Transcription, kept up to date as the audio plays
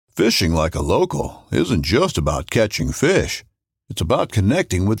Fishing like a local isn't just about catching fish. It's about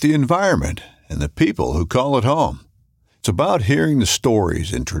connecting with the environment and the people who call it home. It's about hearing the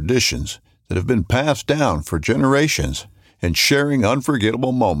stories and traditions that have been passed down for generations and sharing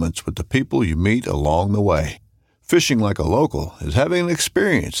unforgettable moments with the people you meet along the way. Fishing like a local is having an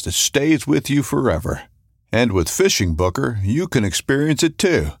experience that stays with you forever. And with Fishing Booker, you can experience it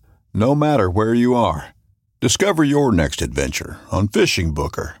too, no matter where you are. Discover your next adventure on Fishing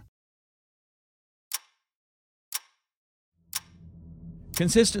Booker.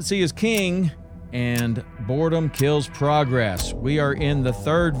 Consistency is king, and boredom kills progress. We are in the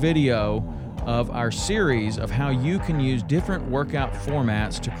third video of our series of how you can use different workout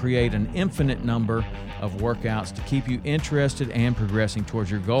formats to create an infinite number of workouts to keep you interested and progressing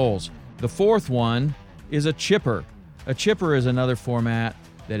towards your goals. The fourth one is a chipper. A chipper is another format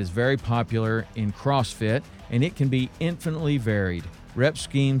that is very popular in CrossFit, and it can be infinitely varied. Rep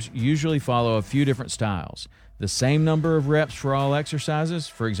schemes usually follow a few different styles. The same number of reps for all exercises,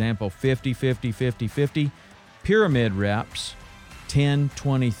 for example, 50, 50, 50, 50. Pyramid reps, 10,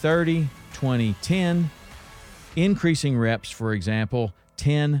 20, 30, 20, 10. Increasing reps, for example,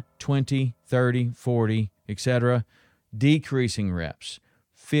 10, 20, 30, 40, etc. Decreasing reps,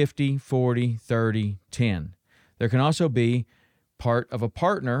 50, 40, 30, 10. There can also be part of a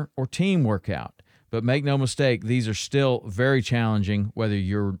partner or team workout, but make no mistake, these are still very challenging whether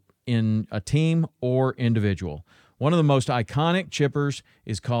you're in a team or individual. One of the most iconic chippers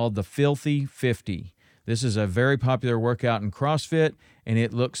is called the Filthy 50. This is a very popular workout in CrossFit, and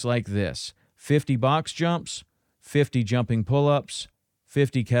it looks like this: 50 box jumps, 50 jumping pull-ups,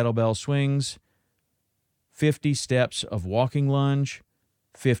 50 kettlebell swings, 50 steps of walking lunge,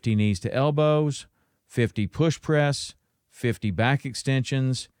 50 knees to elbows, 50 push press, 50 back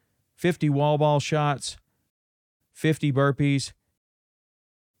extensions, 50 wall ball shots, 50 burpees,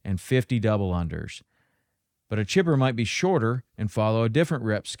 and 50 double unders. But a chipper might be shorter and follow a different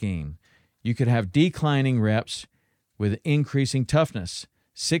rep scheme. You could have declining reps with increasing toughness: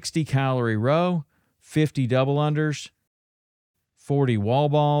 60 calorie row, 50 double unders, 40 wall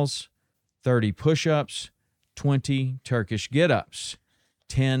balls, 30 push-ups, 20 Turkish get-ups,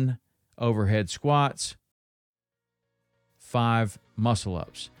 10 overhead squats, 5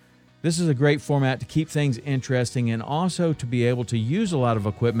 muscle-ups. This is a great format to keep things interesting and also to be able to use a lot of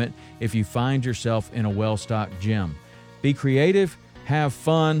equipment if you find yourself in a well-stocked gym. Be creative, have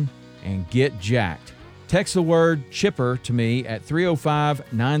fun, and get jacked. Text the word chipper to me at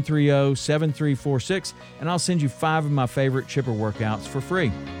 305-930-7346, and I'll send you 5 of my favorite chipper workouts for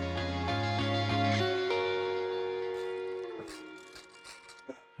free.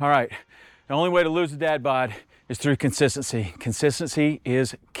 All right, the only way to lose a dad bod is through consistency. Consistency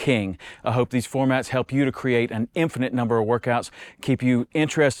is king. I hope these formats help you to create an infinite number of workouts, keep you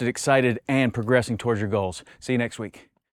interested, excited, and progressing towards your goals. See you next week.